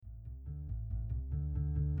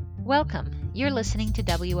Welcome. You're listening to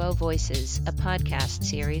WO Voices, a podcast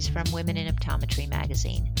series from Women in Optometry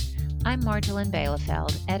magazine. I'm Marjolaine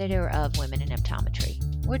Bielefeld, editor of Women in Optometry.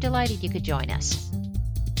 We're delighted you could join us.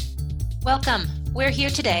 Welcome. We're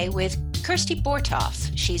here today with Kirsty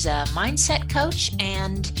Bortoff. She's a mindset coach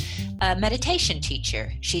and a meditation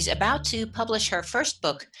teacher. She's about to publish her first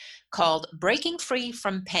book called Breaking Free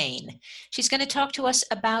from Pain. She's going to talk to us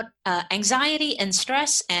about anxiety and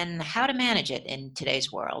stress and how to manage it in today's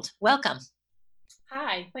world. Welcome.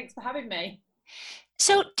 Hi, thanks for having me.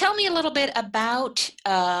 So tell me a little bit about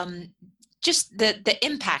just the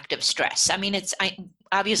impact of stress. I mean,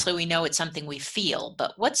 obviously we know it's something we feel,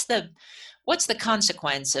 but what's the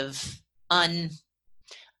consequence of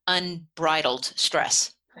unbridled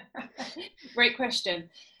stress? Great question.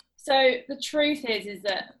 So the truth is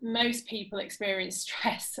that most people experience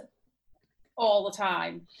stress all the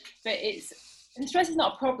time, but stress is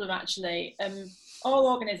not a problem actually. All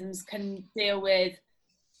organisms can deal with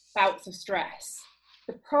bouts of stress.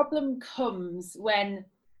 The problem comes when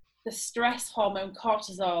the stress hormone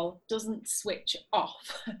cortisol doesn't switch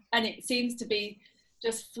off and it seems to be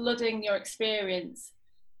just flooding your experience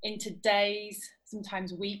into days,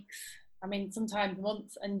 sometimes weeks, sometimes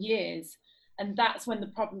months and years. And that's when the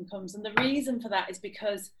problem comes. And the reason for that is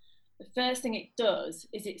because the first thing it does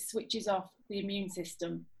is it switches off the immune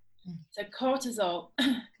system. So cortisol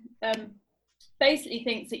basically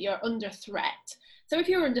thinks that you're under threat. So if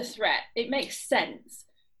you're under threat, it makes sense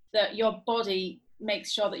that your body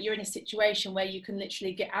makes sure that you're in a situation where you can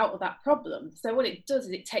literally get out of that problem. So what it does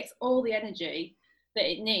is it takes all the energy that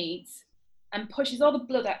it needs and pushes all the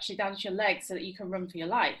blood actually down to your legs so that you can run for your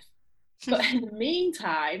life. But in the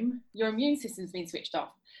meantime, your immune system's been switched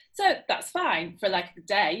off. So that's fine for like a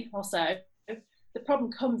day or so. The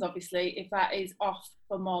problem comes obviously if that is off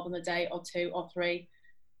for more than a day or two or three.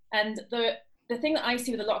 And the thing that I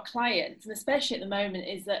see with a lot of clients, and especially at the moment,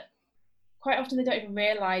 is that quite often they don't even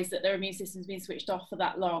realise that their immune system's been switched off for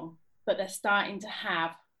that long, but they're starting to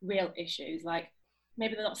have real issues, like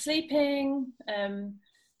maybe they're not sleeping,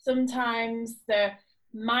 sometimes their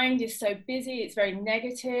mind is so busy, it's very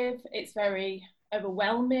negative, it's very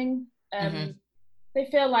overwhelming. They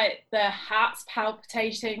feel like their heart's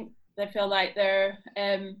palpitating, they feel like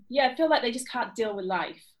feel like they just can't deal with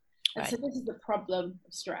life. And so this is the problem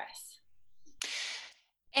of stress.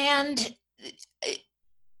 And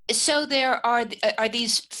so there are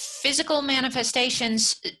these physical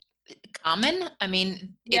manifestations common? I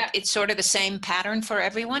mean, it's sort of the same pattern for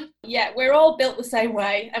everyone? Yeah, we're all built the same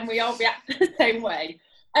way and we all react the same way.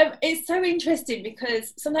 It's so interesting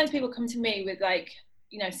because sometimes people come to me with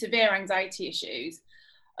severe anxiety issues.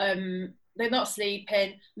 They're not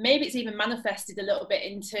sleeping. Maybe it's even manifested a little bit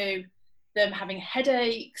into them having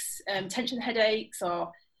headaches, tension headaches,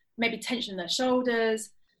 or maybe tension in their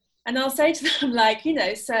shoulders. And I'll say to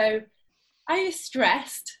them so are you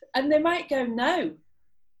stressed? And they might go, no.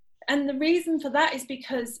 And the reason for that is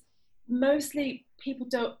because mostly people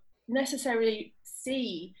don't necessarily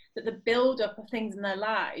see that the build-up of things in their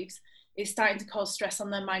lives is starting to cause stress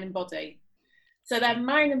on their mind and body. So their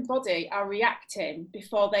mind and body are reacting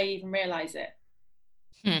before they even realise it.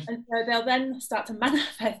 And so they'll then start to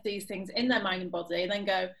manifest these things in their mind and body and then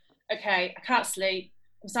go, okay, I can't sleep,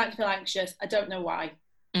 I'm starting to feel anxious, I don't know why.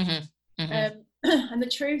 And the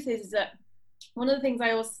truth is that one of the things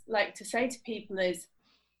I always like to say to people is,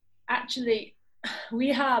 actually,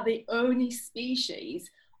 we are the only species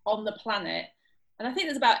on the planet, and I think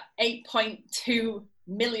there's about 8.2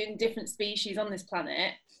 million different species on this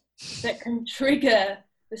planet that can trigger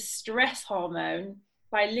the stress hormone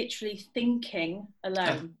by literally thinking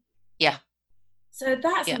alone. So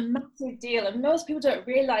that's a massive deal, and most people don't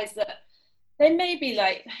realise that they may be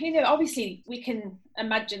obviously we can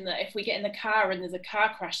imagine that if we get in the car and there's a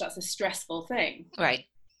car crash, that's a stressful thing. Right.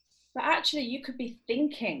 But actually, you could be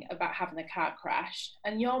thinking about having a car crash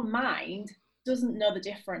and your mind doesn't know the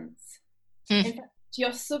difference. In fact,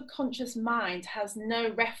 your subconscious mind has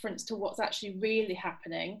no reference to what's actually really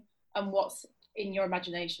happening and what's in your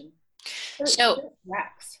imagination. So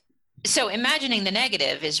imagining the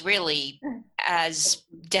negative is really as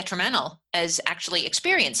detrimental as actually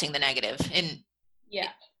experiencing the negative.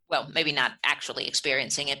 Well, maybe not actually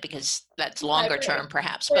experiencing it because that's longer term,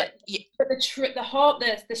 perhaps. But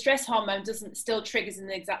the stress hormone still triggers in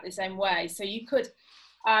exactly the same way. So you could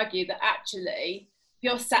argue that actually, if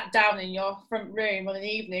you're sat down in your front room on an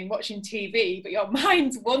evening watching TV, but your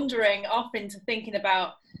mind's wandering off into thinking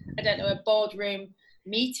about, a boardroom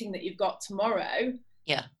meeting that you've got tomorrow.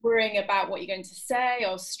 Yeah. Worrying about what you're going to say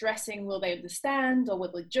or stressing, will they understand or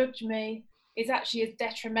will they judge me, is actually as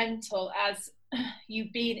detrimental as you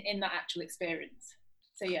being in that actual experience.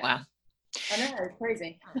 So yeah. Wow. I know, it's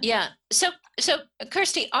crazy. Yeah. So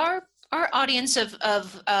Kirsty, our audience of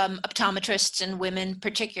optometrists and women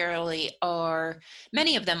particularly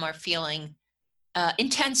many of them are feeling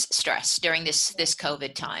intense stress during this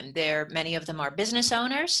COVID time. Many of them are business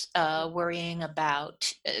owners, worrying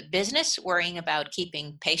about business, worrying about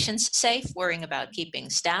keeping patients safe, worrying about keeping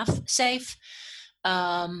staff safe.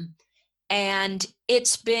 And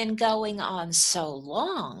it's been going on so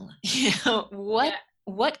long.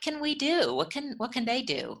 What can we do? What can they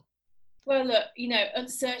do? Well, look,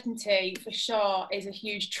 uncertainty for sure is a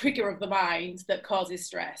huge trigger of the mind that causes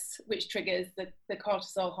stress, which triggers the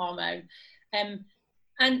cortisol hormone.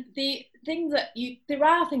 And the thing there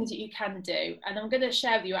are things that you can do, and I'm going to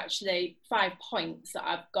share with you actually 5 points that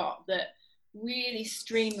I've got that really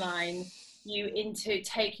streamline you into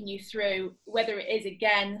taking you through whether it is,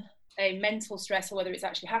 again, a mental stress or whether it's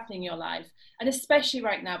actually happening in your life, and especially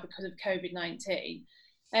right now because of COVID-19.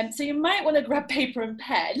 So you might want to grab paper and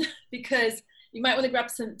pen, because you might want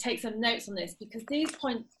to take some notes on this, because these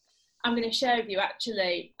points I'm going to share with you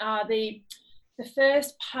actually are the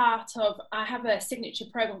first part of, I have a signature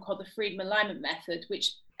program called the Freedom Alignment Method,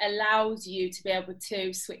 which allows you to be able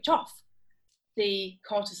to switch off the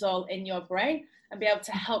cortisol in your brain and be able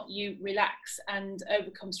to help you relax and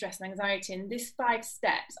overcome stress and anxiety. And these 5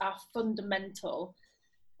 steps are fundamental.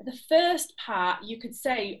 The first part, you could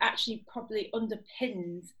say, actually probably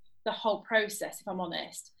underpins the whole process, if I'm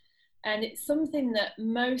honest. And it's something that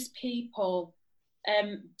most people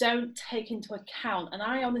don't take into account. And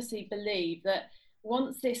I honestly believe that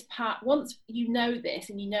once you know this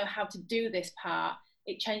and you know how to do this part,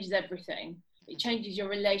 it changes everything. It changes your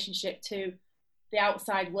relationship to the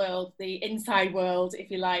outside world, the inside world,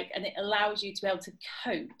 if you like, and it allows you to be able to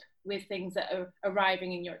cope with things that are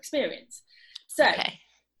arriving in your experience. So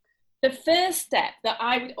the first step that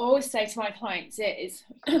I would always say to my clients is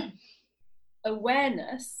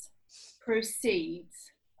awareness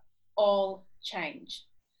precedes all change.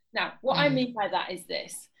 Now, what I mean by that is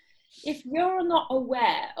this. If you're not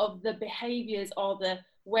aware of the behaviors or the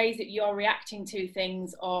ways that you're reacting to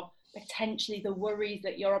things, or potentially the worries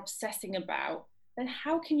that you're obsessing about, then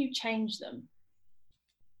how can you change them?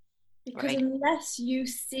 Because unless you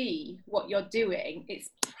see what you're doing, it's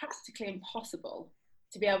practically impossible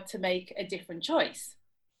to be able to make a different choice.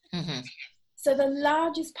 Mm-hmm. So the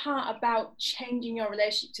largest part about changing your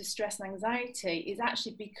relationship to stress and anxiety is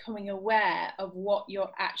actually becoming aware of what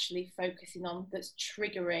you're actually focusing on that's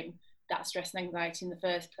triggering that stress and anxiety in the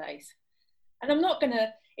first place. And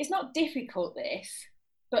it's not difficult, this,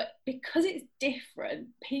 but because it's different,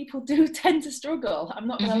 people do tend to struggle. I'm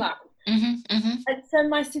not going to lie. Mm-hmm, mm-hmm. And so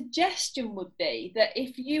my suggestion would be that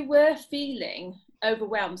if you were feeling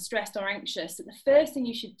overwhelmed, stressed or anxious, that the first thing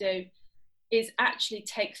you should do is actually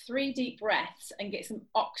take 3 deep breaths and get some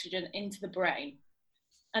oxygen into the brain.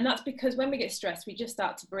 And that's because when we get stressed, we just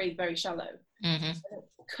start to breathe very shallow. Mm-hmm.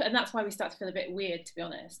 And that's why we start to feel a bit weird, to be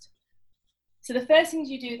honest. So the first thing is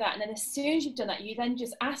you do that, and then as soon as you've done that, you then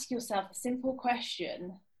just ask yourself a simple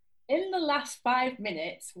question. In the last 5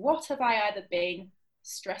 minutes, what have I either been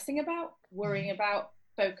stressing about, worrying about,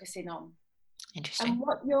 focusing on? Interesting. And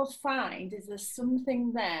what you'll find is there's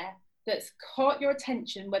something there that's caught your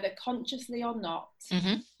attention, whether consciously or not,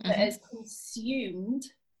 that has consumed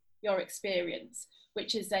your experience,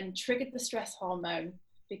 which has then triggered the stress hormone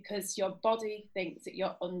because your body thinks that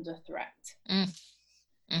you're under threat.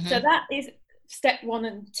 Mm-hmm. So that is step 1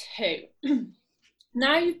 and 2.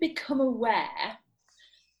 Now you've become aware,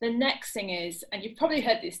 the next thing is, and you've probably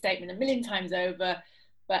heard this statement a million times over,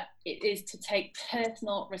 but it is to take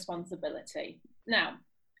personal responsibility. Now,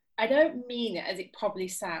 I don't mean it as it probably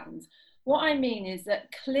sounds. What I mean is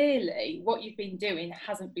that clearly what you've been doing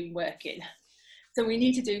hasn't been working. So we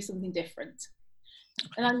need to do something different.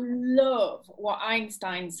 And I love what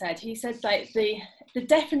Einstein said. He said, like, the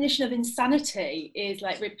definition of insanity is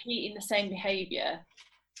like repeating the same behavior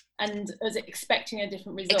and as expecting a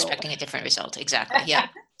different result. Expecting a different result, exactly, yeah.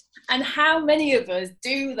 And how many of us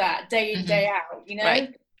do that day in, day out,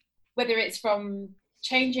 Right. Whether it's from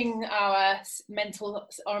changing our mental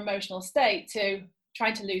or emotional state to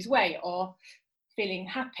trying to lose weight or feeling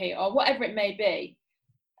happy or whatever it may be.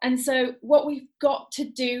 And so what we've got to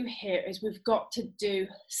do here is we've got to do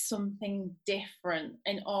something different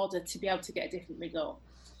in order to be able to get a different result.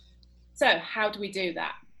 So how do we do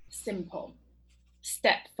that? Simple.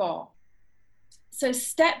 Step 4. So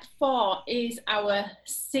step 4 is our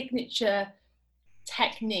signature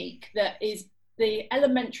technique that is the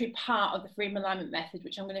elementary part of the Freedom Alignment Method,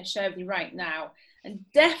 which I'm going to share with you right now. And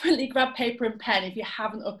definitely grab paper and pen if you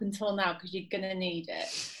haven't up until now, because you're going to need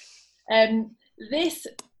it. This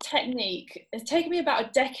technique has taken me about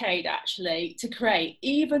a decade actually to create,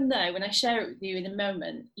 even though when I share it with you in a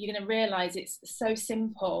moment, you're going to realize it's so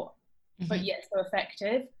simple, but yet so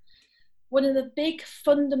effective. One of the big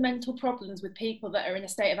fundamental problems with people that are in a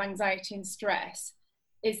state of anxiety and stress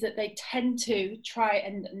is that they tend to try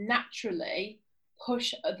and naturally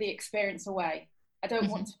push the experience away. I don't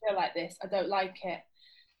want to feel like this. I don't like it.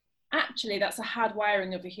 Actually, that's a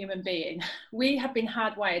hardwiring of a human being. We have been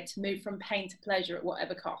hardwired to move from pain to pleasure at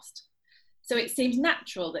whatever cost. So it seems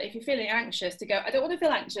natural that if you're feeling anxious to go, I don't want to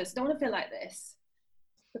feel anxious, I don't want to feel like this.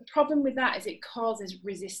 The problem with that is it causes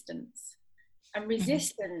resistance. And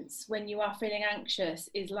resistance when you are feeling anxious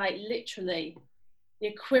is like literally the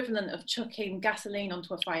equivalent of chucking gasoline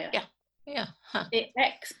onto a fire. It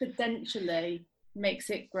exponentially makes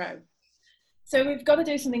it grow. So we've got to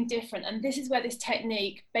do something different, and this is where this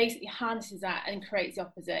technique basically harnesses that and creates the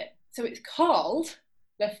opposite. So it's called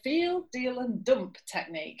the feel, deal and dump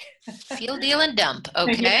technique. Feel, deal and dump.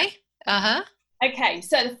 Okay. Okay,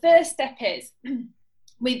 so the first step is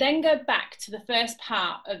we then go back to the first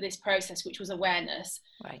part of this process, which was awareness.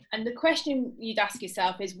 Right. And the question you'd ask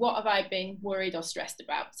yourself is, what have I been worried or stressed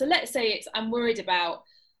about? So let's say I'm worried about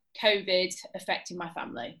COVID affecting my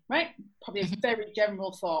family, right? Probably a very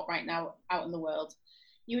general thought right now out in the world.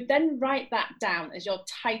 You would then write that down as your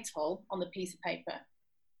title on the piece of paper.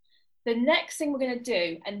 The next thing we're going to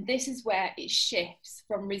do, and this is where it shifts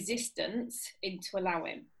from resistance into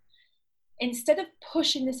allowing. Instead of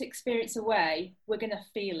pushing this experience away, we're going to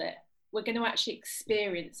feel it. We're going to actually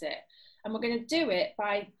experience it. And we're going to do it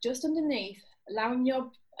by just underneath, allowing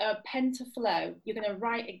your pen to flow. You're going to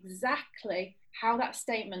write exactly how that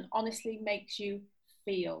statement honestly makes you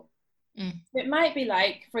feel. It might be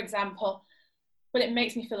like, for example, well, it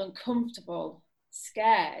makes me feel uncomfortable,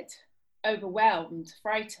 scared, overwhelmed,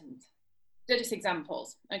 frightened. They're just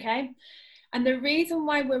examples, okay? And the reason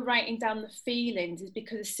why we're writing down the feelings is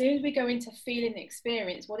because as soon as we go into feeling the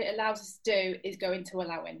experience, what it allows us to do is go into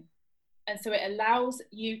allowing. And so it allows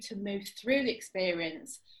you to move through the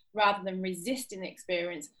experience rather than resisting the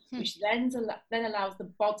experience, which then allows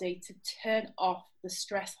the body to turn off the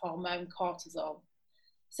stress hormone cortisol.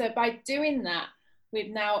 So by doing that,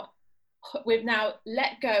 we've now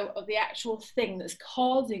let go of the actual thing that's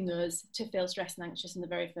causing us to feel stressed and anxious in the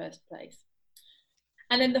very first place.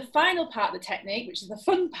 And then the final part of the technique, which is the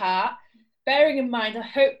fun part, bearing in mind, I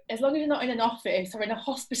hope as long as you're not in an office or in a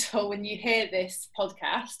hospital when you hear this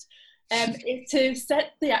podcast, is to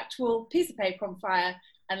set the actual piece of paper on fire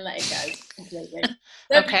and let it go completely.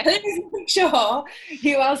 So please make sure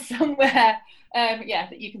you are somewhere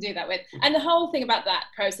that you can do that with. And the whole thing about that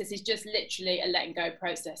process is just literally a letting go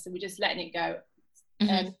process. So we're just letting it go.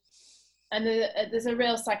 And there's a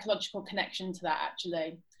real psychological connection to that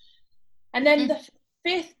actually. And then the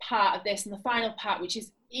fifth part of this and the final part, which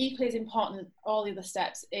is equally as important as all the other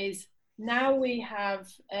steps, is now we have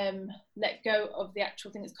let go of the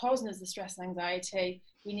actual thing that's causing us the stress and anxiety.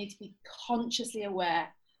 We need to be consciously aware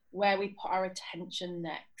where we put our attention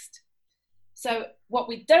next. So what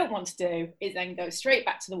we don't want to do is then go straight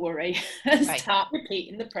back to the worry and start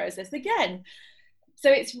repeating the process again.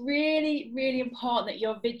 So it's really, really important that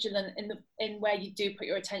you're vigilant in where you do put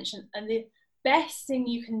your attention. And the best thing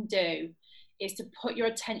you can do is to put your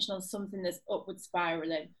attention on something that's upward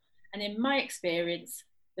spiraling. And in my experience,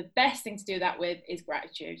 the best thing to do that with is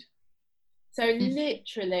gratitude. So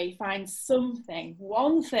literally find something,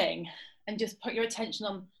 one thing, and just put your attention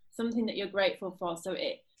on something that you're grateful for. So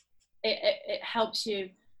it helps you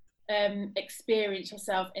experience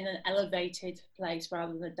yourself in an elevated place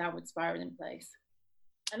rather than a downward spiraling place.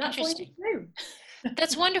 And that's what you do.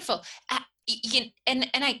 That's wonderful. I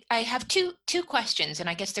have two questions, and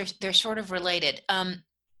I guess they're sort of related.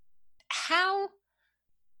 How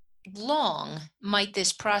long might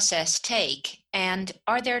this process take, and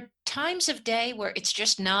are there times of day where it's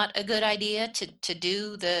just not a good idea to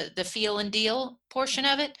do the feel and deal portion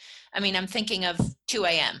of it? I mean, I'm thinking of 2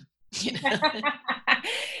 a.m. You know?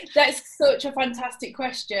 That's such a fantastic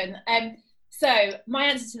question. So my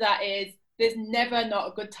answer to that is there's never not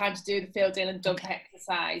a good time to do the feel, deal and dump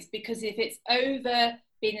exercise, because if it's over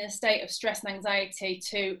being in a state of stress and anxiety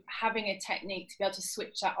to having a technique to be able to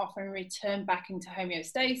switch that off and return back into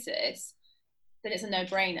homeostasis, then it's a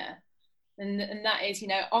no-brainer. And that is,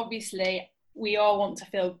 obviously we all want to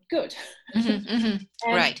feel good.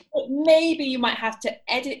 Right. But maybe you might have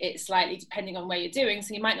to edit it slightly depending on where you're doing.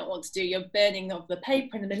 So you might not want to do your burning of the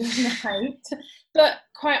paper in the middle of the night. But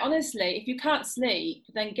quite honestly, if you can't sleep,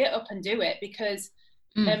 then get up and do it, because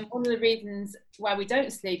one of the reasons why we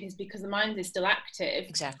don't sleep is because the mind is still active.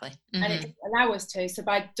 Exactly. And it doesn't allow us to. So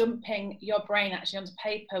by dumping your brain actually onto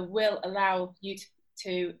paper will allow you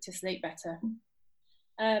to sleep better.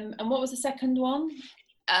 And what was the second one?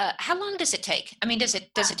 How long does it take? I mean, does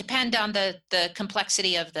it depend on the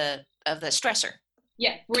complexity of the stressor?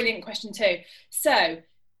 Yeah, brilliant question too. So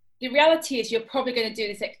the reality is you're probably going to do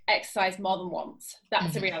this exercise more than once.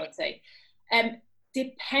 That's the reality.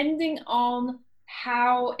 Depending on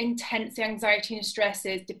how intense the anxiety and stress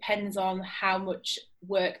is, depends on how much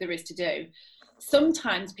work there is to do.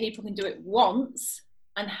 Sometimes people can do it once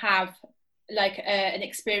and have like an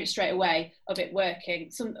experience straight away of it working.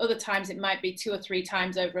 Some other times it might be 2 or 3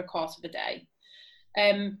 times over a course of a day.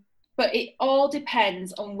 But it all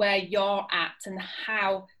depends on where you're at and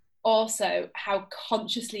how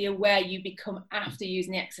consciously aware you become after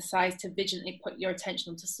using the exercise to vigilantly put your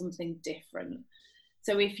attention onto something different.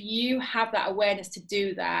 So if you have that awareness to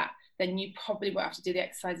do that, then you probably won't have to do the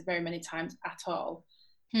exercise very many times at all.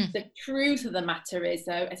 The truth of the matter is,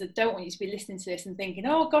 though, is I don't want you to be listening to this and thinking,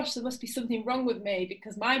 oh gosh, there must be something wrong with me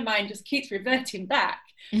because my mind just keeps reverting back.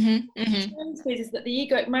 The truth is that the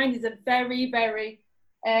egoic mind is a very, very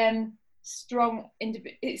strong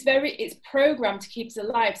individual. It's programmed to keep us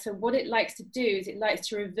alive. So what it likes to do is it likes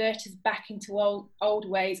to revert us back into old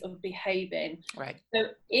ways of behaving. Right. So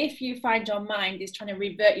if you find your mind is trying to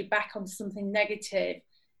revert you back onto something negative,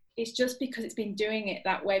 it's just because it's been doing it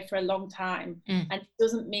that way for a long time. And it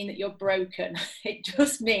doesn't mean that you're broken. It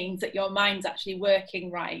just means that your mind's actually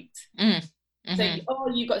working right. So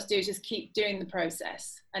all you've got to do is just keep doing the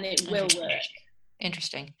process and it will work.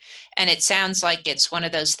 Interesting. And it sounds like it's one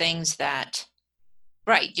of those things that,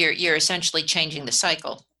 right, you're essentially changing the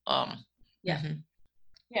cycle. Yeah,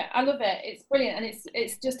 I love it. It's brilliant. And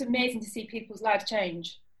it's just amazing to see people's lives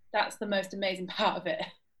change. That's the most amazing part of it.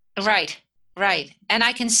 Right. And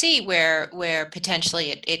I can see where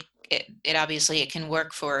potentially it obviously it can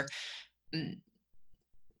work for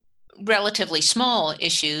relatively small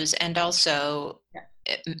issues and also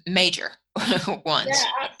major ones.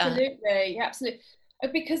 Yeah, absolutely.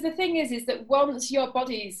 Because the thing is that once your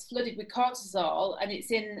body is flooded with cortisol and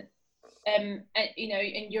it's in, and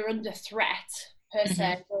you're under threat per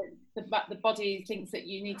se, the body thinks that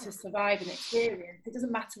you need to survive an experience. It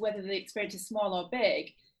doesn't matter whether the experience is small or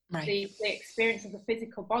big. Right. The experience of the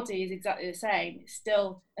physical body is exactly the same. It's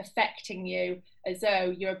still affecting you as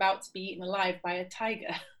though you're about to be eaten alive by a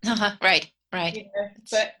tiger. Right.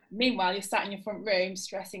 But meanwhile, you're sat in your front room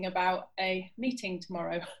stressing about a meeting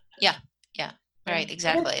tomorrow. Yeah. Right.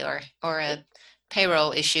 Exactly. Or a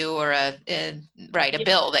payroll issue or a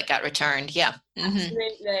bill that got returned. Yeah.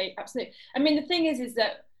 Absolutely. I mean, the thing is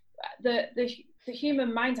that the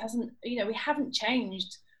human mind hasn't. We haven't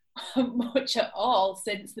changed much at all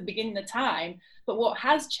since the beginning of time, but what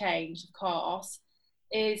has changed, of course,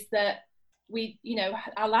 is that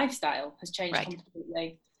our lifestyle has changed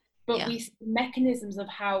completely, but mechanisms of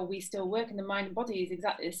how we still work in the mind and body is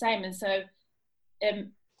exactly the same. And so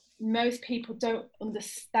most people don't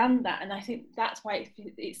understand that, and I think that's why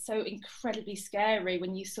it's so incredibly scary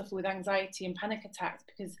when you suffer with anxiety and panic attacks,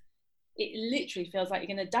 because it literally feels like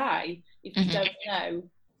you're going to die if you don't know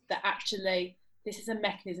that actually this is a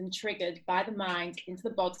mechanism triggered by the mind into the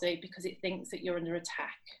body because it thinks that you're under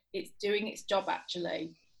attack. It's doing its job,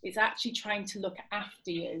 actually. It's actually trying to look after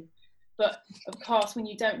you. But of course, when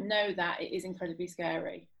you don't know that, it is incredibly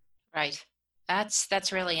scary. Right.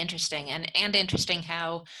 That's really interesting. And interesting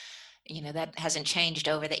how, that hasn't changed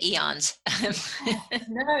over the eons.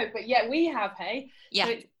 No, but yeah, we have, hey? Yeah.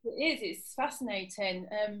 So it's fascinating.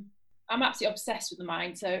 I'm absolutely obsessed with the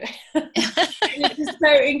mind, so it's just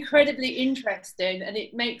so incredibly interesting, and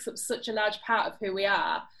it makes up such a large part of who we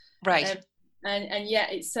are. Right. And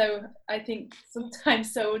yet it's so, I think,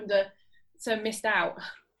 sometimes so missed out.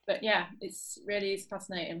 But yeah, it's really is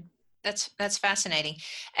fascinating. That's fascinating.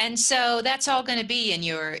 And so that's all going to be in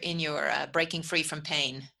your Breaking Free from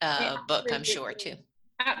Pain book, I'm sure, too.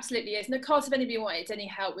 Absolutely is. And of course, if anybody wanted any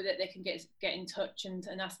help with it, they can get in touch and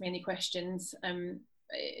ask me any questions.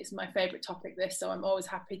 It's my favorite topic, this, so I'm always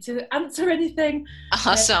happy to answer anything.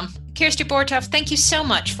 Awesome. Kirsty Bortoft, thank you so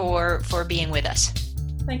much for being with us.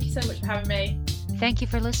 Thank you so much for having me. Thank you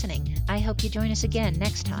for listening. I hope you join us again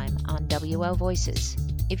next time on WO Voices.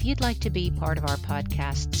 If you'd like to be part of our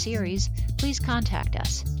podcast series, please contact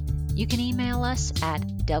us. You can email us at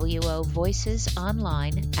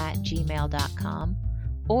wovoicesonline@gmail.com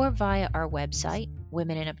or via our website,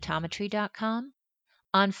 womeninoptometry.com,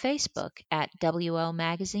 on Facebook at WO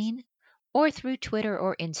Magazine, or through Twitter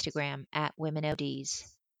or Instagram at WomenODs.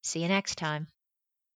 See you next time.